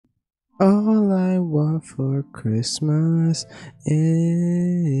All I want for Christmas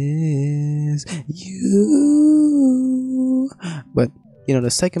is you. But you know,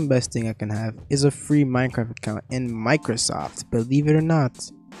 the second best thing I can have is a free Minecraft account, and Microsoft, believe it or not,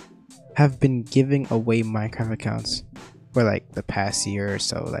 have been giving away Minecraft accounts for like the past year or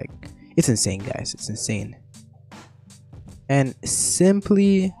so. Like, it's insane, guys. It's insane. And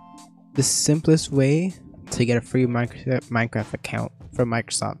simply, the simplest way to get a free Minecraft account from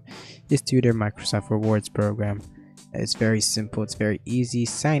Microsoft is through their Microsoft Rewards program. It's very simple. It's very easy.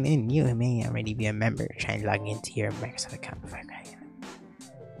 Sign in. You may already be a member. Try and log into your Microsoft account.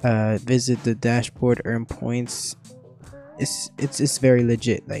 Visit the dashboard. Earn points. It's very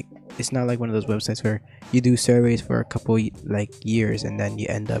legit. Like, it's not like one of those websites where you do surveys for a couple like years and then you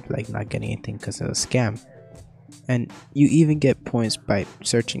end up like not getting anything because of a scam. And you even get points by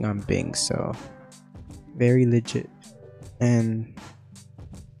searching on Bing. So very legit. And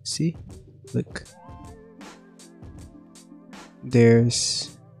see, look,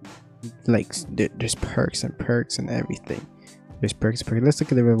 there's like there's perks and perks and everything. There's perks. Let's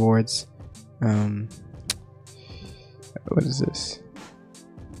look at the rewards. What is this?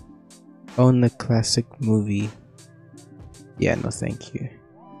 Own the classic movie. Yeah, no thank you.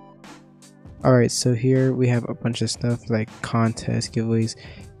 Alright, so here we have a bunch of stuff like contests, giveaways,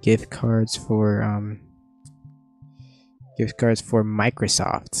 gift cards for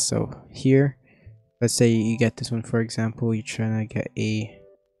Microsoft. So here, let's say you get this one, for example. You're trying to get a,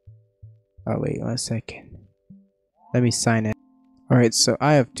 oh wait 1 second, let me sign it. Alright, so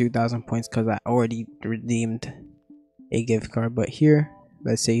I have 2,000 points because I already redeemed a gift card. But here,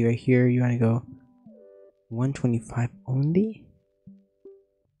 let's say you're here, you want to go 125 only.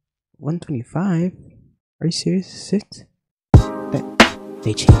 125? Are you serious? They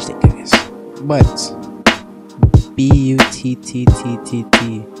changed it, guys. But BUTTTTT.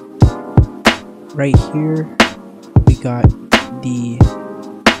 Right here, we got the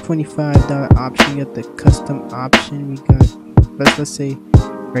 $25 option. You got the custom option. We got, let's say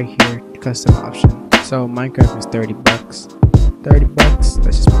right here, custom option. So Minecraft is 30 bucks. 30 bucks.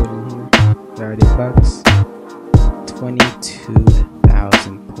 Let's just put it in here. 30 bucks.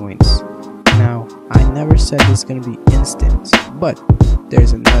 22,000 points. Now, I never said this is gonna be instant, but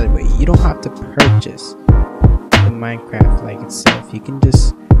there's another way. You don't have to purchase the Minecraft like itself. You can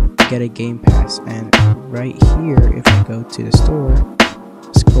just get a game pass, and right here, if I go to the store,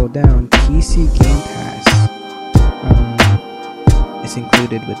 scroll down, PC game pass, it's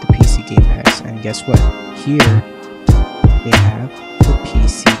included with the PC game pass. And guess what? Here they have the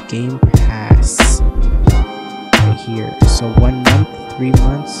PC game pass right here. So 1 month, 3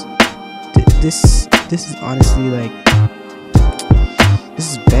 months. This is honestly like, this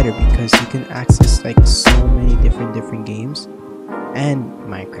is better because you can access like so many different games and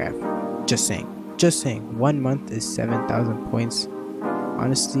Minecraft. Just saying 1 month is 7,000 points.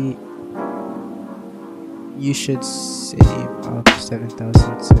 Honestly, you should save up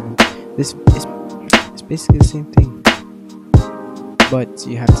 7,007. This is, it's basically the same thing, but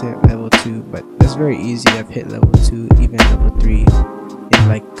you have to hit level 2. But that's very easy. I've hit level 2, even level 3 in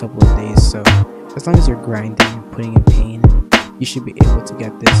like a couple of days. So as long as you're grinding and putting in pain, you should be able to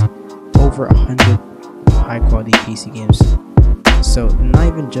get this over 100 high quality PC games. So not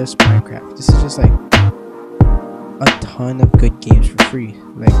even just Minecraft. This is just like a ton of good games for free.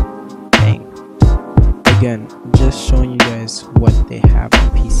 Like, dang. Again, just showing you guys what they have on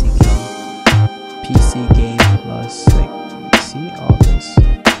PC Game Plus. Like, see all this,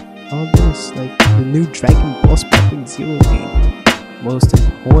 like the new Dragon Ball Sparkling Zero game. Most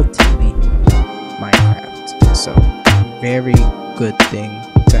importantly, Minecraft. So very good thing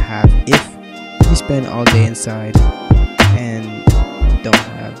to have if you spend all day inside and don't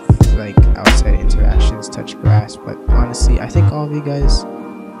have like outside interactions, touch grass. But honestly, I think all of you guys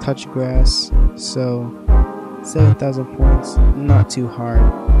touch grass. So 7,000 points, not too hard,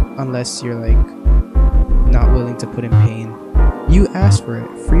 unless you're like not willing to put in pain. You asked for it.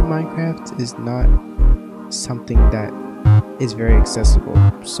 Free Minecraft is not something that is very accessible.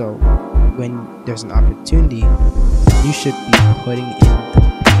 So when there's an opportunity, you should be putting in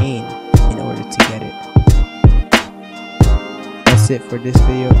the pain in order to get it. That's it for this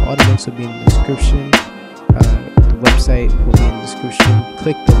video. All the links will be in the description. The website will be in the description.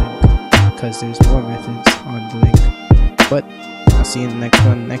 Click the link because there's more methods on the link. But I'll see you in the next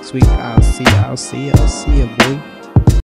one next week. I'll see ya, boy.